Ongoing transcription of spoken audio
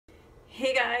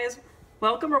guys,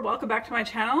 welcome back to my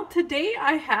channel. Today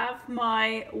I have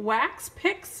my wax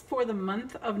picks for the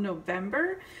month of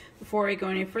November. Before I go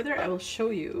any further, I will show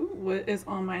you what is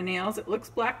on my nails. It looks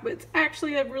black, but it's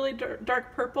actually a really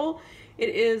dark purple. It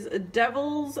is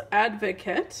Devil's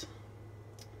Advocate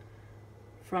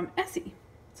from Essie.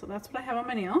 So that's what I have on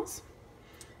my nails.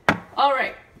 All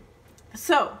right,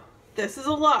 so this is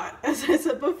a lot. As I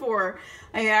said before,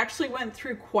 I actually went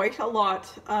through quite a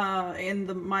lot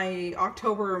in my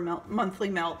October monthly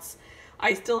melts.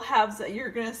 I still have, you're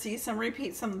going to see some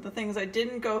repeats, some of the things I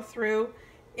didn't go through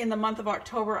in the month of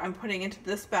October I'm putting into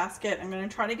this basket. I'm going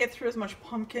to try to get through as much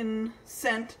pumpkin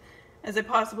scent as I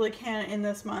possibly can in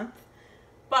this month.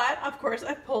 But of course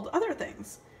I've pulled other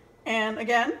things. And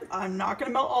again, I'm not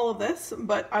going to melt all of this,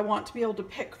 but I want to be able to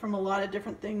pick from a lot of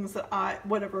different things that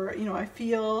whatever, you know, I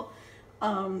feel,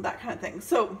 that kind of thing.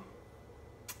 So,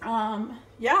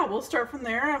 yeah, we'll start from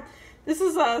there. This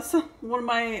is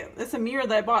it's a mirror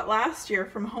that I bought last year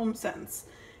from HomeSense,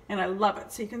 and I love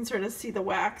it. So you can sort of see the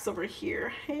wax over here.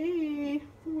 Hey,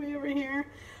 way over here.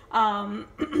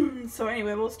 So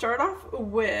anyway, we'll start off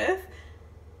with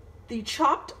the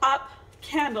chopped up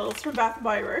candles from Bath &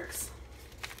 Body Works.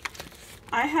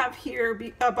 I have here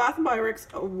Bath & Body Works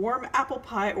Warm Apple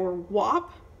Pie, or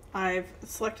WAP. I've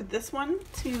selected this one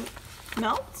to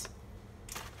melt.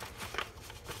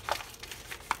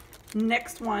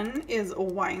 Next one is a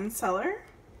Wine Cellar.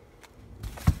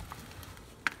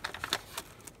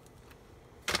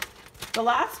 The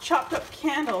last chopped up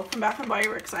candle from Bath & Body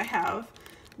Works I have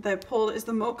that I pulled is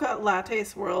the Mocha Latte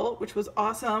Swirl, which was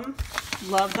awesome.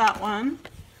 Love that one.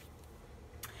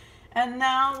 And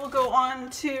now we'll go on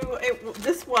to,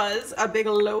 this was a big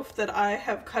loaf that I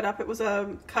have cut up. It was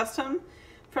a custom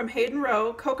from Hayden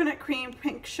Rowe, Coconut Cream,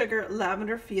 Pink Sugar,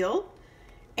 Lavender Feel.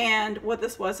 And what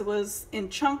this was, it was in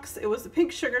chunks. It was the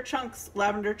pink sugar chunks,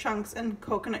 lavender chunks, and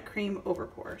coconut cream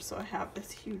overpour. So I have this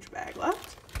huge bag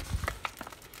left.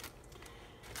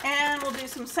 And we'll do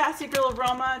some Sassy Girl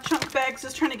Aroma chunk bags,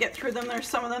 just trying to get through them. There's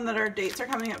some of them that our dates are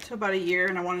coming up to about a year,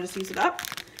 and I wanted to just use it up.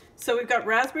 So we've got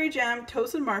raspberry jam,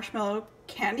 toasted marshmallow,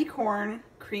 candy corn,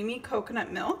 creamy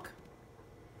coconut milk.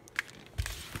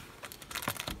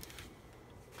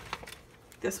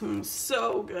 This one was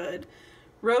so good.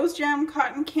 Rose jam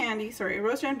cotton candy,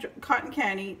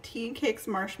 tea and cakes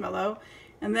marshmallow.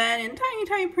 And then in tiny,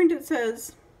 tiny print it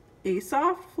says, a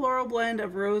soft floral blend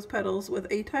of rose petals with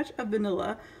a touch of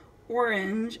vanilla,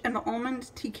 orange, and almond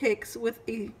tea cakes with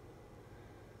a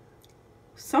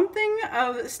something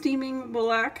of steaming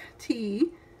black tea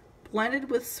blended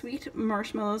with sweet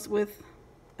marshmallows with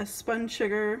a spun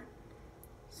sugar,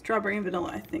 strawberry and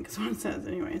vanilla, I think is what it says.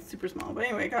 Anyway, it's super small. But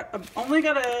anyway, only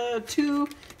got 2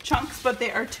 chunks, but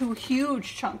they are 2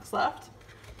 huge chunks left.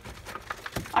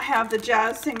 I have the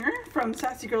Jazz Singer from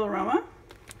Sassy Girl Aroma.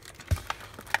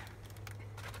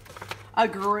 A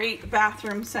great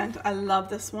bathroom scent. I love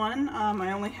this one.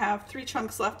 I only have 3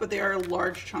 chunks left, but they are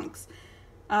large chunks.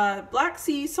 Black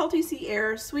Sea, Salty Sea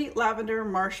Air, Sweet Lavender,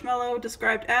 Marshmallow,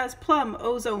 described as Plum,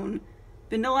 Ozone,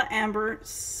 Vanilla Amber,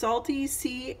 Salty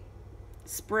Sea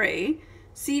Spray,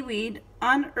 Seaweed,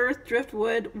 Unearthed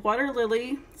Driftwood, Water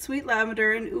Lily, Sweet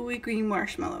Lavender, and Ooey Green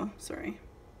Marshmallow. Sorry.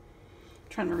 I'm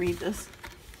trying to read this.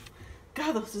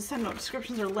 God, those Nintendo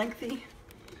descriptions are lengthy.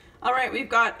 Alright, we've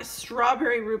got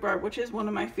Strawberry Rhubarb, which is one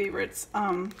of my favorites.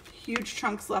 Huge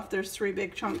chunks left. There's 3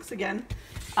 big chunks again.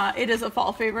 It is a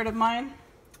fall favorite of mine.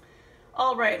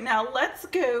 Alright, now let's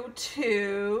go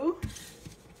to,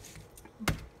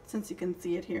 since you can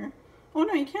see it here. Oh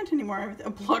no, you can't anymore. I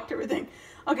blocked everything.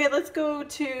 Okay, let's go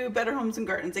to Better Homes and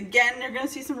Gardens. Again, you're going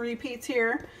to see some repeats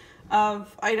here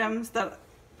of items that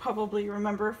probably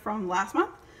remember from last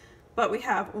month. But we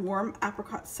have Warm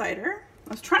Apricot Cider. I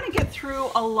was trying to get through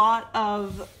a lot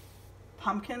of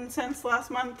pumpkin scents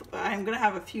last month. I'm going to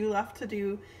have a few left to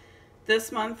do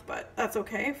this month, but that's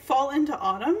okay. Fall into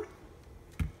Autumn.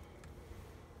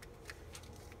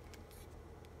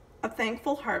 A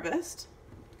Thankful Harvest.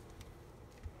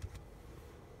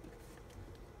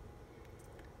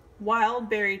 Wild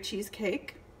Berry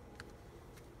Cheesecake.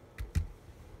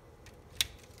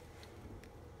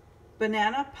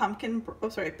 Banana Pumpkin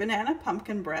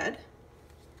Bread.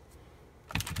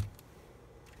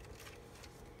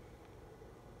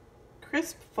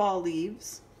 Crisp Fall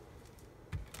Leaves.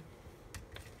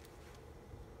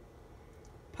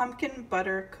 Pumpkin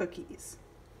Butter Cookies.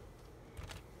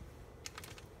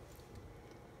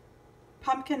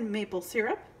 Pumpkin Maple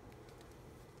Syrup.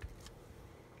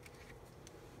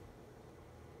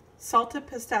 Salted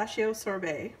Pistachio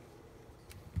Sorbet.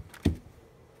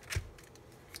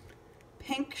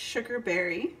 Pink Sugar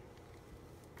Berry.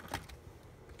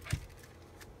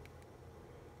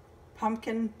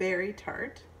 pumpkin berry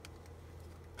tart,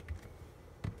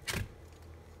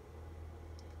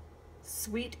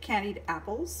 sweet candied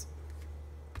apples,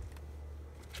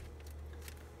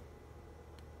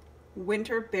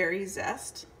 winter berry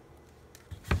zest,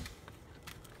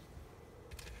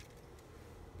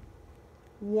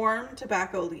 warm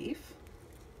tobacco leaf,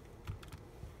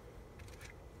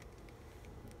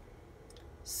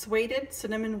 suede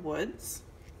cinnamon woods,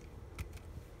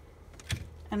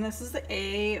 and this is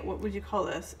what would you call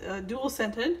this? Dual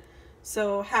scented.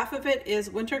 So half of it is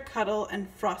winter cuddle and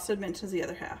frosted mint is the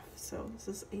other half. So this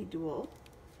is a dual.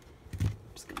 I'm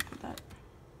just gonna put that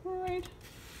right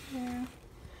there.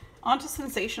 On to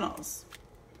sensationals.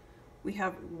 We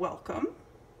have welcome,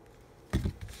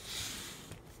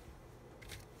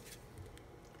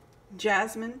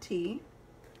 jasmine tea,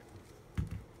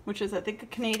 which is I think a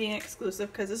Canadian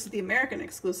exclusive because this is the American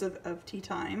exclusive of Tea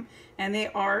Time, and they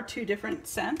are 2 different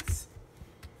scents.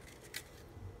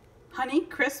 Honey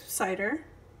crisp cider,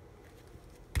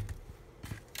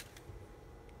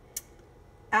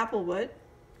 applewood,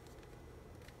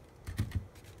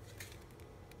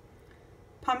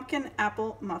 pumpkin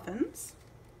apple muffins,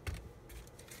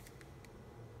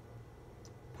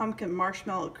 pumpkin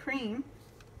marshmallow cream.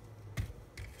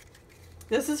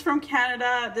 This is from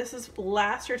Canada. This is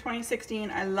last year,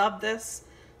 2016. I love this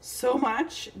so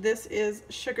much. This is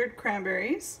sugared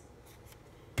cranberries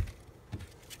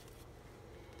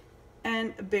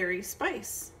and berry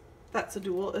spice. That's a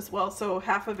dual as well. So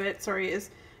half of it, sorry,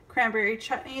 is cranberry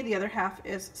chutney. The other half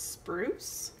is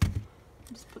spruce.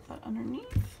 Just put that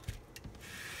underneath.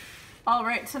 All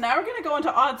right, so now we're gonna go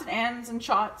into odds and ends and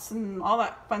shots and all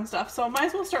that fun stuff. So I might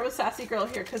as well start with Sassy Girl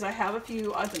here because I have a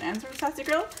few odds and ends with Sassy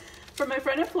Girl. From my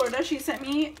friend in Florida, she sent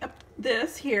me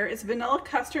this here. It's vanilla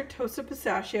custard toasted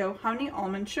pistachio honey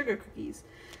almond sugar cookies.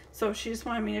 So she just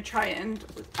wanted me to try and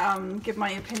give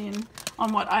my opinion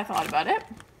on what I thought about it.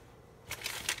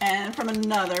 And from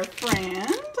another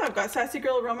friend, I've got Sassy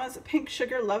Girl Aromas Pink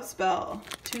Sugar Love Spell.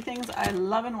 2 things I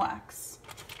love in wax.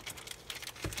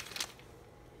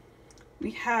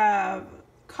 We have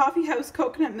Coffee House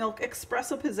Coconut Milk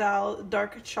Espresso Pizzelle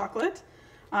Dark Chocolate.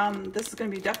 This is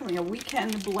going to be definitely a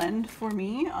weekend blend for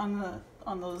me on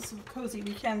those cozy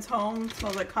weekends home.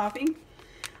 Smells like coffee.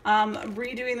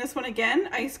 Redoing this one again.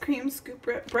 Ice cream scoop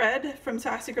bread from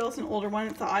Sassy Girl. It's an older one.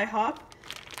 It's the IHOP.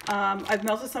 I've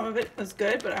melted some of it. It was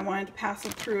good, but I wanted to pass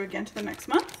it through again to the next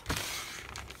month.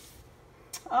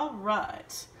 All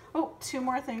right. Oh, 2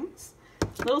 more things.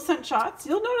 Little scent shots.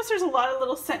 You'll notice there's a lot of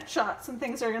little scent shots and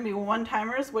things that are going to be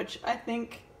one-timers, which I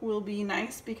think will be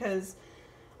nice because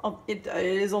it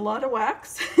is a lot of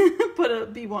wax, but it'll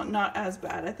be not as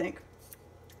bad, I think.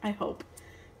 I hope.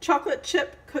 Chocolate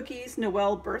chip cookies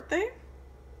Noel birthday.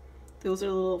 Those are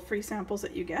the little free samples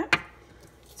that you get.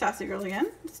 Sassy Girl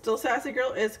again. Still Sassy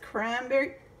Girl is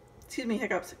cranberry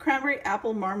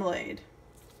apple marmalade.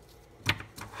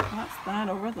 That's that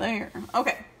over there.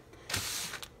 Okay.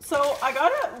 So I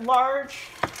got a large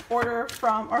order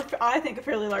from, or I think a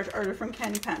fairly large order from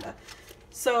Candy Panda.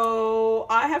 So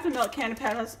I have to melt Candy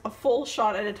Pandas a full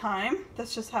shot at a time.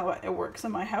 That's just how it works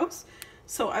in my house.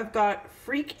 So I've got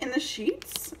Freak in the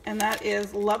Sheets, and that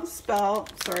is Love Spell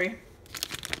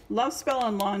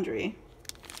and Laundry.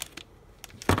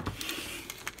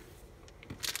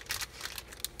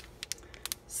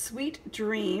 Sweet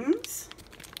Dreams,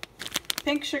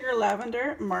 Pink Sugar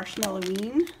Lavender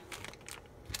Marshmalloween,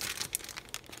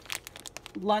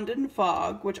 London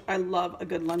Fog, which I love a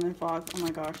good London Fog. Oh my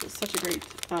gosh, it's such a great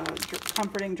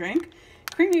comforting drink.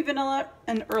 Creamy Vanilla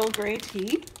and Earl Grey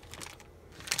Tea.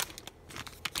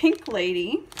 Pink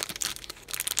Lady,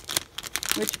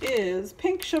 which is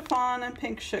pink chiffon and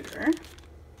pink sugar.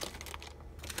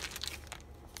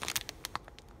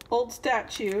 Old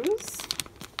Statues,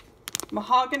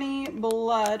 Mahogany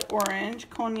Blood Orange,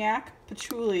 Cognac,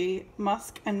 Patchouli,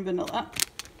 Musk, and Vanilla.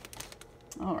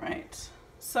 All right.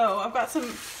 So I've got some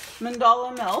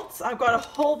Mandala Melts. I've got a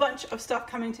whole bunch of stuff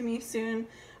coming to me soon.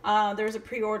 There's a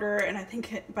pre-order, and I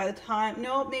think by the time,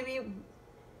 maybe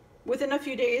within a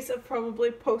few days of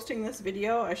probably posting this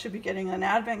video, I should be getting an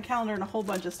advent calendar and a whole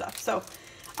bunch of stuff. So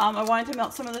I wanted to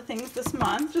melt some of the things this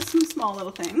month, just some small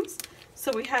little things.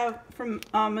 So we have from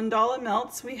Mandala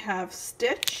Melts, we have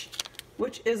Stitch,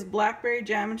 which is blackberry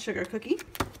jam and sugar cookie.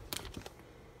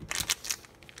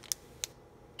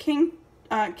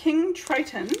 King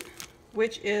Triton,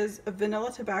 which is a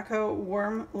vanilla tobacco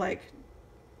warm like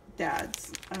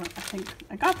dad's. I think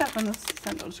I got that from the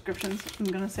Sendo descriptions. I'm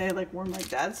gonna say like warm like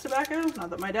dad's tobacco. Not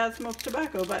that my dad smokes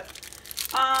tobacco, but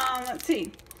let's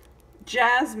see.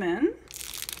 Jasmine.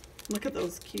 Look at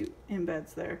those cute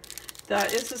embeds there.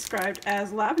 That is described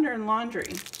as lavender and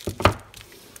laundry.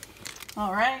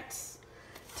 All right,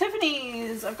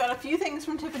 Tiffany's. I've got a few things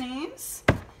from Tiffany's.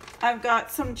 I've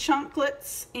got some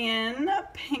chunklets in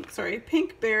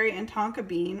pink berry and tonka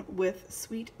bean with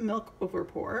sweet milk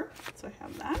overpour. So I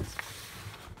have that.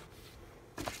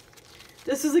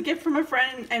 This is a gift from a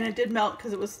friend, and it did melt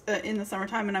because it was in the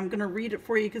summertime, and I'm going to read it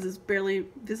for you because it's barely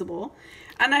visible.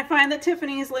 And I find that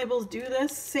Tiffany's labels do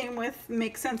this. Same with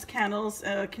Make Sense Candles,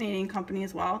 a Canadian company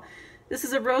as well. This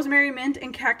is a rosemary, mint,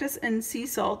 and cactus and sea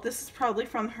salt. This is probably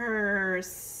from her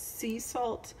sea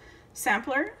salt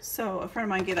sampler. So a friend of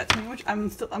mine gave that to me, which I'm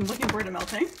looking forward to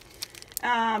melting.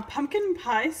 Pumpkin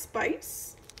pie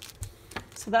spice.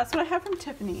 So that's what I have from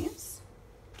Tiffany's.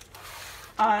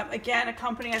 Again, a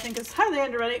company I think is highly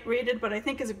underrated, but I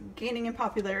think is gaining in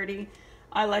popularity.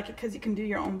 I like it because you can do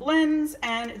your own blends,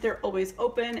 and they're always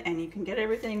open, and you can get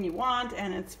everything you want,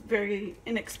 and it's very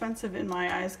inexpensive in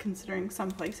my eyes considering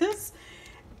some places.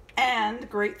 And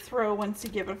great throw once you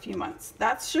give it a few months.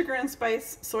 That's Sugar and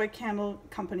Spice Soy Candle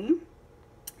Company.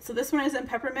 So this one is in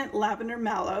peppermint, lavender,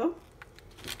 mallow,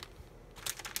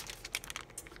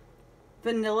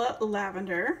 vanilla,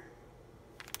 lavender,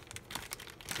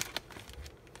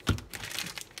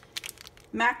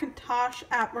 Mac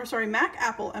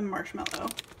apple and marshmallow.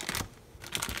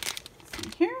 See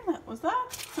here, that was that.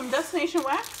 Some Destination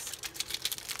Wax.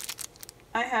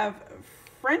 I have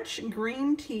French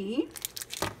green tea.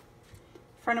 A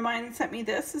friend of mine sent me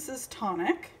this. This is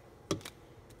tonic.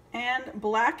 And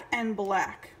black and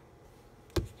black.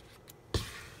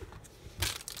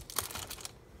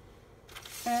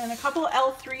 And a couple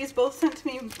L3s, both sent to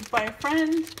me by a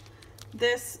friend.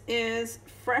 This is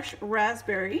fresh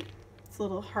raspberry. It's a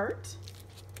little heart.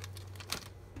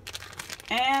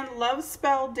 And Love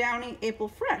Spell Downy April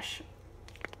Fresh,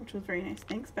 which was very nice.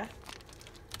 Thanks, Beth.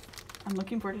 I'm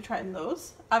looking forward to trying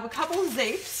those. I have a couple of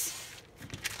Zapes.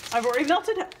 I've already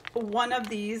melted one of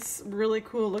these really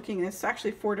cool looking. It's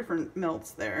actually 4 different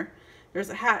melts there. There's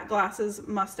a hat, glasses,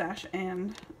 mustache,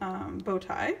 and bow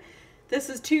tie. This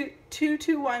is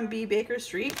 221B Baker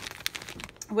Street,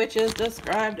 which is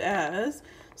described as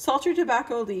sultry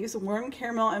tobacco leaves, warm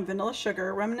caramel, and vanilla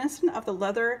sugar, reminiscent of the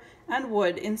leather and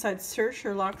wood inside Sir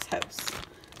Sherlock's house.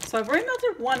 So I've already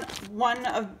melted one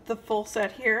of the full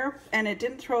set here, and it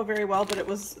didn't throw very well, but it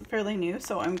was fairly new.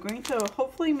 So I'm going to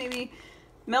hopefully maybe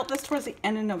melt this towards the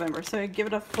end of November. So I give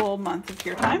it a full month of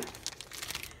cure time.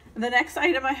 The next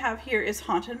item I have here is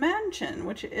Haunted Mansion,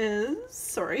 which is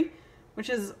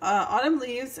autumn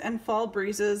leaves and fall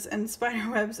breezes and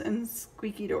spider webs and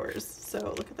squeaky doors.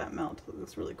 So look at that melt. It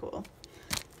looks really cool.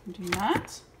 I'm doing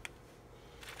that.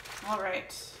 All right,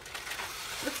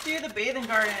 let's do the bathing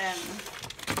garden.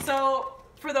 So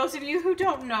for those of you who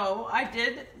don't know, I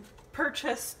did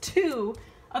purchase 2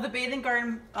 of the bathing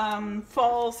garden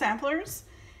fall samplers,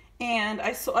 and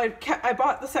I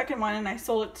bought the second one and I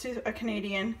sold it to a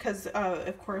Canadian because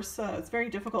of course it's very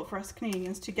difficult for us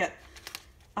Canadians to get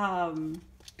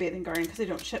bathing garden because they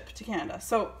don't ship to Canada.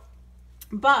 So,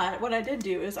 but what I did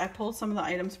do is I pulled some of the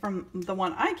items from the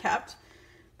one I kept.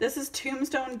 This is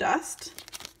Tombstone Dust,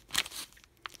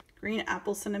 green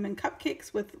apple cinnamon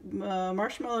cupcakes with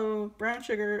marshmallow, brown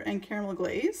sugar, and caramel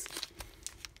glaze.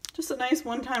 Just a nice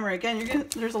one-timer. Again,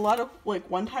 there's a lot of like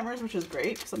one-timers, which is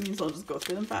great. Some of these I'll just go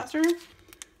through them faster.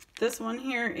 This one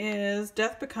here is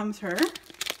Death Becomes Her.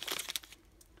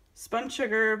 Spun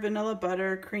sugar, vanilla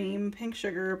butter, cream, pink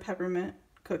sugar, peppermint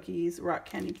cookies, rock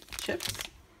candy chips.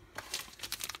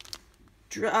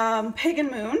 Pagan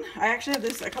Moon. I actually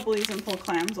have a couple of these in full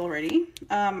clams already.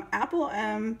 Apple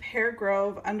M, Pear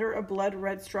Grove, Under a Blood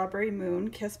Red Strawberry Moon,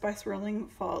 Kissed by Swirling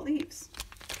Fall Leaves.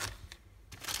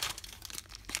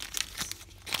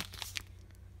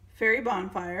 Fairy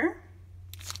Bonfire,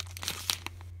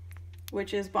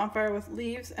 which is bonfire with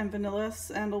leaves and vanilla,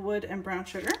 sandalwood, and brown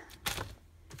sugar.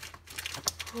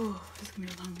 Oh, this is gonna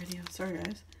be a long video. Sorry,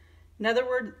 guys.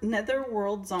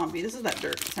 Netherworld Zombie. This is that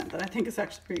dirt scent that I think is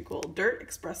actually pretty cool. Dirt,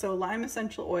 espresso, lime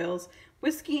essential oils,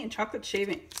 whiskey, and chocolate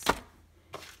shavings.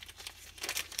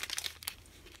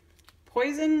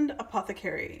 Poisoned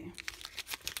Apothecary.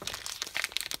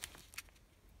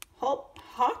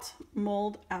 Hot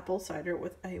mulled apple cider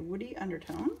with a woody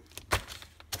undertone.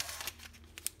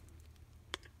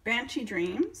 Banshee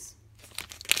Dreams.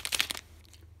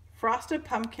 Frosted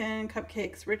pumpkin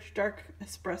cupcakes, rich dark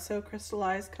espresso,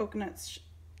 crystallized coconuts,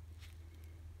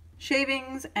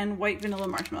 shavings, and white vanilla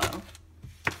marshmallow.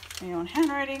 My own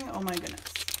handwriting, oh my goodness.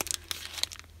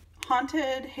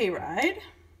 Haunted Hayride.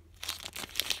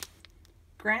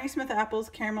 Granny Smith apples,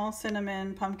 caramel,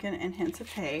 cinnamon, pumpkin, and hints of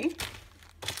hay.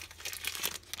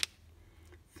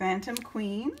 Phantom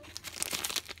Queen.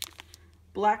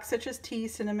 black citrus tea,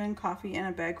 cinnamon, coffee, and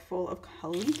a bag full of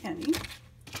Halloween candy.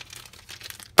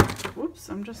 Whoops,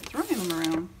 I'm just throwing them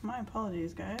around. My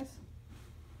apologies, guys.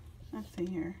 Let's see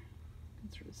here.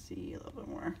 Let's sort of see a little bit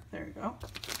more. There we go.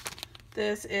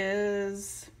 This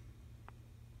is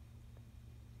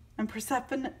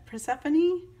Persephone.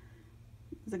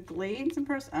 Is it Glades in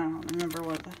person? I don't remember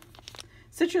what the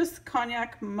citrus,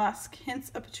 cognac, musk, hints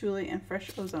of patchouli, and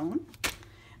fresh ozone.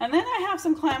 And then I have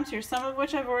some clams here, some of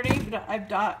which I've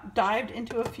dived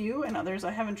into a few, and others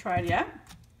I haven't tried yet.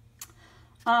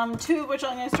 Two of which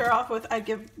I'm going to start off with. I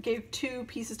gave 2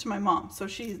 pieces to my mom, so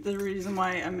she's the reason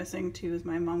why I'm missing 2 is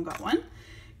my mom got one.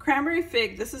 Cranberry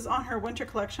fig. This is on her winter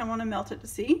collection. I want to melt it to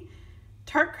see.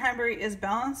 Tart cranberry is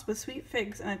balanced with sweet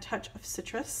figs and a touch of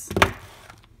citrus.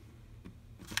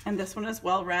 And this one as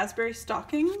well. Raspberry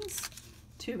stockings.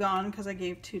 2 gone because I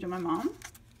gave 2 to my mom.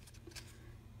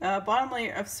 Bottom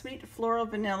layer of sweet floral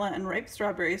vanilla and ripe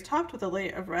strawberries, topped with a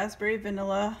layer of raspberry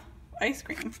vanilla ice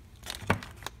cream.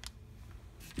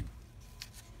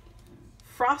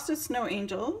 Frosted Snow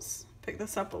Angels. Picked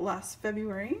this up last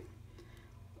February.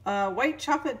 White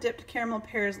chocolate dipped caramel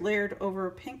pears layered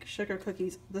over pink sugar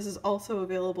cookies. This is also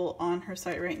available on her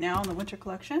site right now in the winter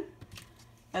collection.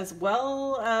 As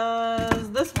well as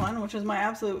this one, which is my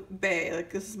absolute bae. Like,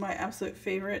 this is my absolute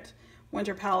favorite.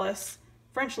 Winter Palace.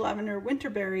 French lavender, winter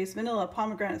berries, vanilla,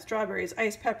 pomegranate, strawberries,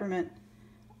 iced peppermint,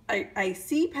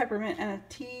 icy peppermint, and a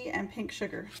tea and pink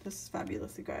sugar. This is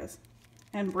fabulous, you guys.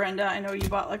 And Brenda, I know you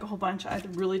bought like a whole bunch. I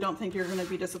really don't think you're going to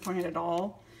be disappointed at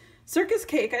all. Circus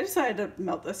cake. I decided to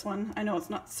melt this one. I know it's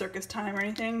not circus time or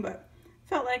anything, but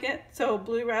felt like it. So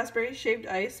blue raspberry, shaved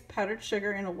ice, powdered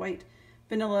sugar, and a white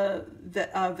vanilla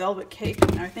velvet cake.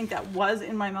 And I think that was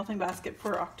in my melting basket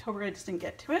for October. I just didn't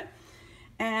get to it.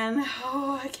 And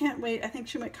oh, I can't wait. I think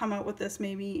she might come out with this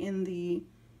maybe in the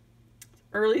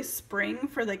early spring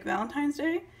for like Valentine's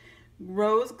Day.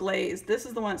 Rose glaze. This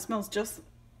is the one that smells just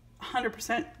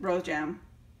 100% rose jam.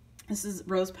 This is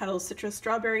rose petals, citrus,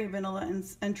 strawberry, vanilla,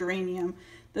 and geranium.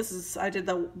 This is, I did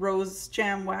the rose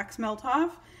jam wax melt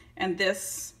off, and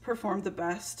this performed the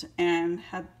best and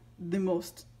had the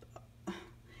most,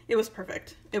 it was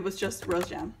perfect. It was just rose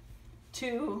jam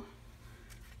to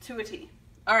a T.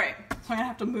 All right, so I'm gonna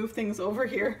have to move things over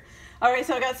here. All right,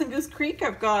 so I got some Goose Creek.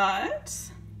 I've got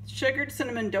sugared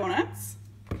cinnamon donuts,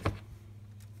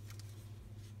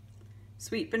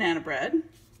 sweet banana bread,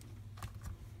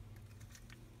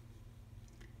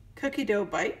 cookie dough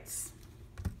bites,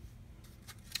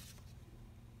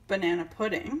 banana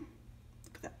pudding.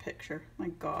 Look at that picture. My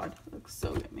God, it looks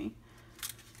so yummy.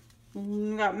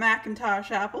 We got Macintosh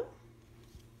apple,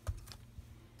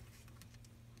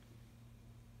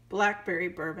 blackberry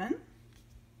bourbon,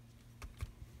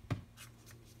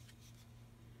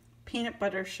 peanut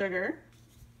butter sugar,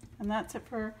 and that's it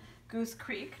for Goose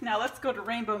Creek. Now let's go to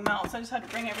Rainbow Melts. I just had to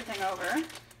bring everything over.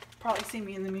 Probably see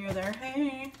me in the mirror there.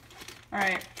 Hey. All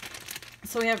right.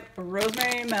 So we have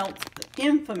Rosemary Melts,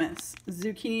 infamous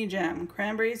zucchini jam,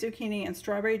 cranberry zucchini, and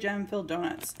strawberry jam filled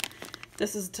donuts.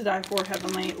 This is to die for,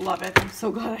 heavenly. Love it. I'm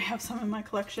so glad I have some in my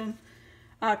collection.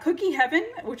 Cookie Heaven,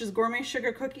 which is gourmet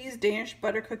sugar cookies, Danish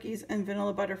butter cookies, and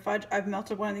vanilla butter fudge. I've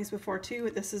melted one of these before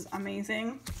too. This is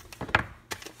amazing.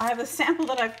 I have a sample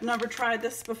that I've never tried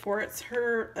this before. It's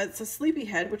a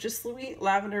Sleepyhead, which is sweet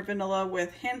lavender vanilla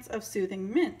with hints of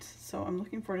soothing mint. So I'm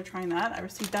looking forward to trying that. I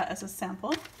received that as a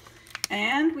sample.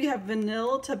 And we have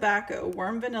vanilla tobacco,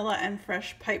 warm vanilla, and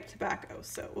fresh pipe tobacco.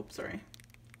 So, oops, sorry.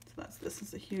 So this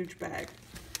is a huge bag.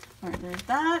 All right, there's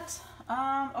that.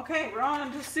 Okay, we're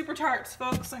on to Super Tarts,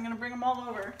 folks. I'm gonna bring them all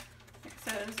over. Like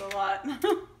I said, there's a lot.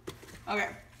 Okay.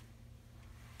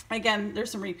 Again,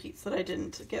 there's some repeats that I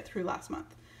didn't get through last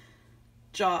month.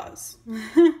 Jaws,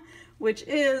 which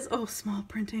is, oh, small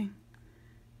printing.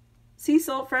 Sea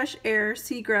salt, fresh air,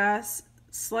 seagrass,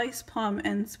 sliced plum,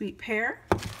 and sweet pear.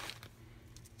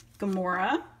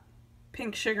 Gamora,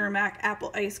 pink sugar mac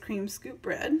apple ice cream scoop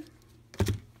bread.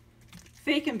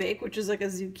 Fake and Bake, which is like a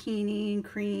zucchini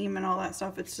cream and all that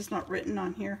stuff. It's just not written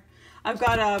on here. I've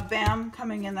got a BAM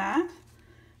coming in that.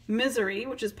 Misery,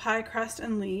 which is pie crust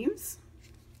and leaves.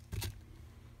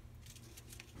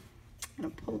 I'm gonna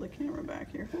pull the camera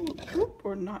back here.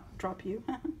 Or not drop you.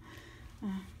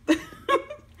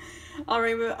 All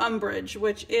right, we have Umbrage,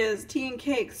 which is tea and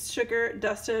cakes, sugar,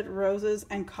 dusted roses,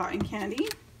 and cotton candy.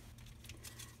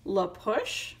 La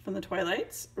Push from the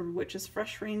Twilights, which is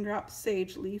fresh raindrops,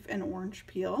 sage leaf, and orange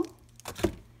peel.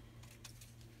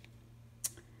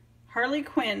 Harley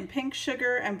Quinn, pink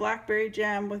sugar and blackberry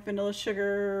jam with vanilla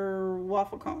sugar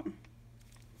waffle cone.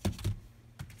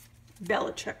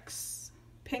 Bellatrix,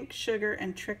 pink sugar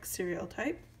and trick cereal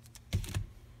type.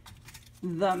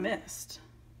 The Mist,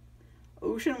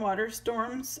 Ocean Water,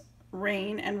 Storms,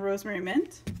 Rain, and Rosemary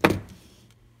Mint.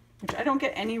 Which I don't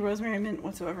get any rosemary mint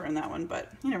whatsoever in that one,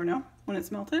 but you never know when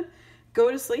it's melted. Go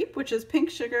to Sleep, which is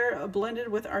pink sugar blended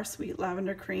with our sweet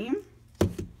lavender cream.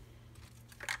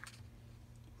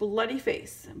 Bloody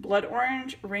Face, blood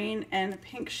orange, rain, and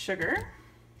pink sugar.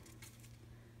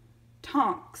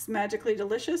 Tonks, Magically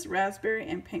Delicious, raspberry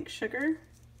and pink sugar.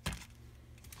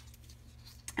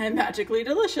 And Magically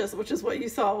Delicious, which is what you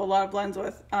saw a lot of blends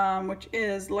with, which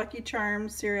is Lucky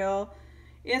Charms cereal,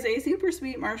 is a super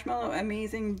sweet marshmallow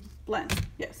amazing blend.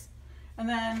 Yes. And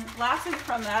then lastly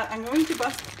from that, I'm going to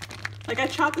bust, like I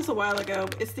chopped this a while ago.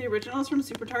 It's the originals from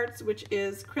Super Tarts, which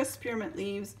is crisp spearmint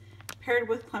leaves paired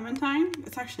with clementine.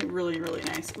 It's actually really, really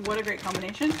nice. What a great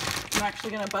combination. I'm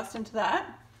actually going to bust into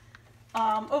that.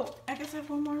 Oh, I guess I have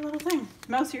one more little thing.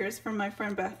 Mouse ears from my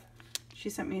friend Beth.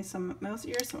 She sent me some mouse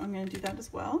ears, so I'm going to do that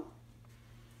as well.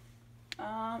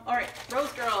 All right,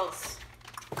 Rose Girls.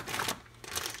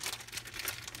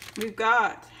 We've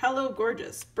got Hello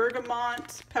Gorgeous,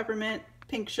 bergamot, peppermint,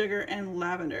 pink sugar, and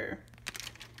lavender.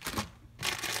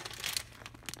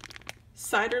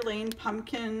 Cider Lane,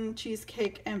 pumpkin,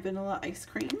 cheesecake, and vanilla ice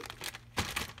cream.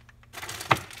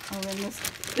 Oh, and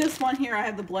this one here, I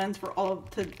have the blends for all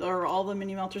the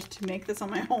mini melters to make this on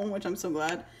my own, which I'm so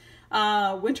glad.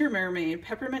 Winter Mermaid,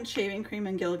 peppermint shaving cream,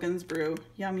 and Gilligan's Brew.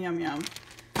 Yum, yum, yum.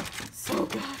 So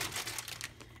good.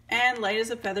 And Light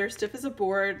as a Feather, Stiff as a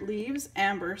Board, Leaves,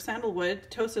 Amber,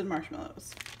 Sandalwood, Toasted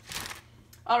Marshmallows.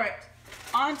 All right,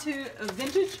 on to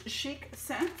Vintage Chic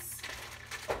Scents.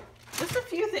 Just a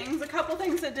few things, a couple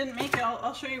things that didn't make it.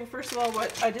 I'll show you first of all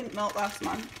what I didn't melt last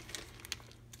month,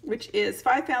 which is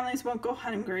 5 Families Won't Go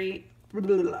Hungry.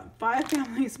 5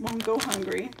 Families Won't Go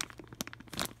Hungry.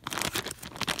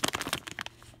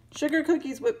 Sugar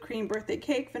cookies, whipped cream, birthday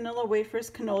cake, vanilla wafers,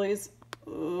 cannolis,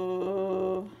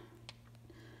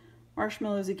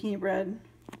 marshmallow zucchini bread,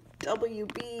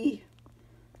 WB.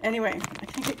 Anyway, I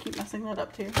think I keep messing that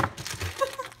up too.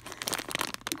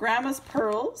 Grandma's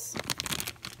Pearls,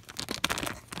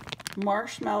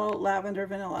 marshmallow, lavender,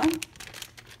 vanilla.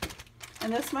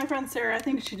 And this, my friend Sarah, I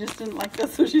think she just didn't like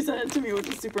this, so she sent it to me, which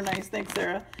is super nice. Thanks,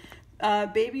 Sarah.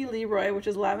 Baby Leroy, which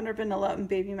is lavender, vanilla, and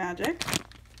baby magic.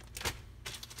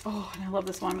 Oh, and I love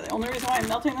this one. But the only reason why I'm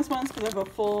melting this one is because I have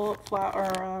a full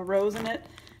rose in it.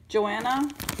 Joanna.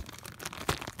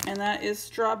 And that is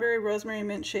strawberry, rosemary,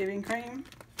 mint shaving cream.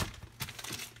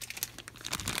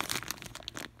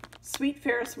 Sweet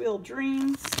Ferris Wheel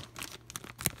Dreams.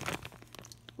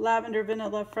 Lavender,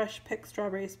 vanilla, fresh picked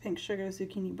strawberries, pink sugar,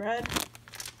 zucchini bread.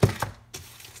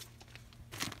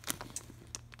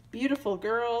 Beautiful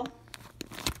Girl.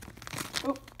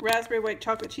 Oh, raspberry white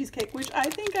chocolate cheesecake, which I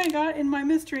think I got in my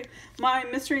mystery. My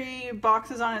mystery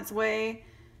box is on its way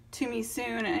to me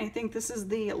soon, and I think this is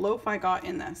the loaf I got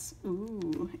in this.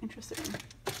 Ooh, interesting.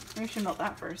 Maybe I should melt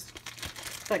that first.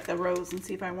 It's like the rose, and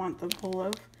see if I want the whole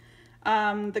loaf.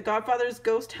 The Godfather's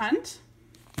Ghost Hunt.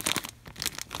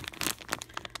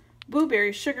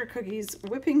 Blueberry sugar cookies,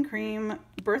 whipping cream,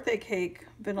 birthday cake,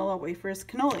 vanilla wafers,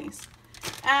 cannolis.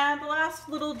 And the last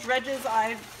little dredges,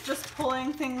 I'm just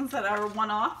pulling things that are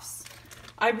one-offs.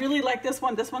 I really like this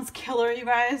one. This one's killer, you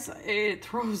guys. It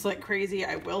throws like crazy.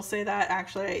 I will say that.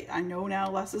 Actually, I know now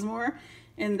less is more.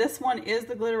 And this one is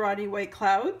the Glitterati White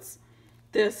Clouds.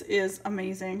 This is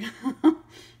amazing.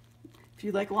 If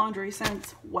you like laundry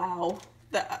scents, wow.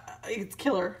 It's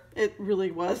killer. It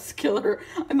really was killer.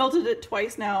 I melted it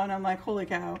twice now and I'm like, holy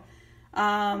cow.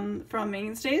 From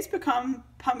Mainstays, Become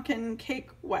Pumpkin Cake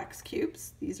Wax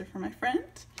Cubes. These are for my friend.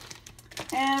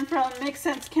 And from Make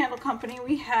Sense Candle Company,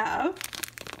 we have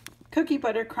Cookie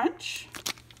Butter Crunch.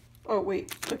 Oh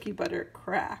wait, Cookie Butter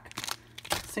Crack.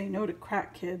 Say no to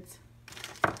crack, kids.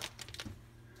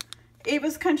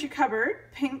 Ava's Country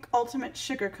Cupboard, Pink Ultimate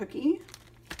Sugar Cookie.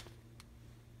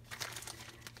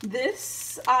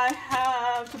 This I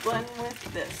have to blend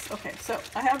with this. Okay, so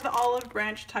I have the olive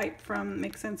branch type from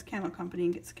Make Sense Candle Company.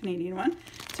 It's a Canadian one.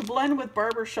 To blend with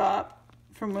Barbershop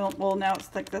from well, now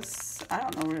it's like this. I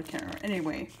don't know where I can't remember.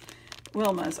 Anyway,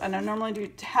 Wilma's. And I normally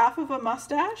do half of a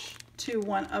mustache to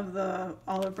one of the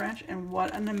olive branch. And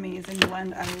what an amazing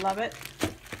blend. I love it.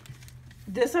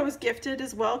 This I was gifted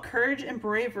as well. Courage and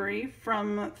Bravery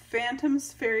from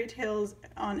Phantom's Fairy Tales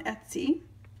on Etsy.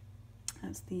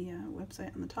 That's the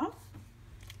website on the top.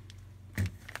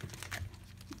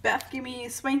 Beth, give me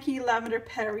Swanky Lavender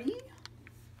Perry.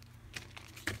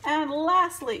 And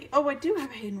lastly, oh, I do have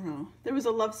Hayden Rowe. There was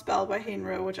a Love Spell by Hayden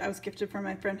Rowe, which I was gifted from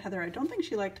my friend Heather. I don't think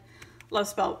she liked Love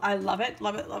Spell. I love it,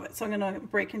 love it, love it. So I'm gonna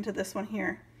break into this one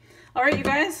here. All right, you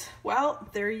guys, well,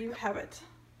 there you have it.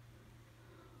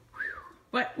 Whew.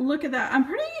 But look at that.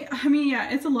 I mean,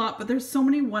 yeah, it's a lot, but there's so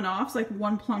many one-offs, like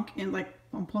one plunk and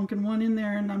one in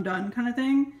there and I'm done kind of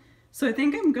thing. So I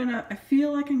think I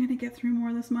feel like I'm gonna get through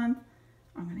more this month.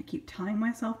 I'm gonna keep telling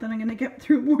myself that I'm gonna get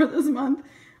through more this month.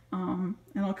 And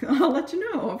I'll let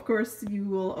you know. Of course, you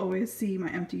will always see my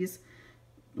empties.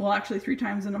 Well, actually 3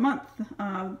 times in a month.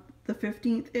 The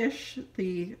 15th-ish,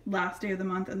 the last day of the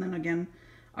month, and then again,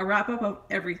 a wrap-up of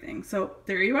everything. So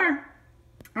there you are.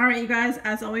 All right, you guys,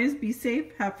 as always, be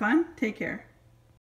safe, have fun, take care.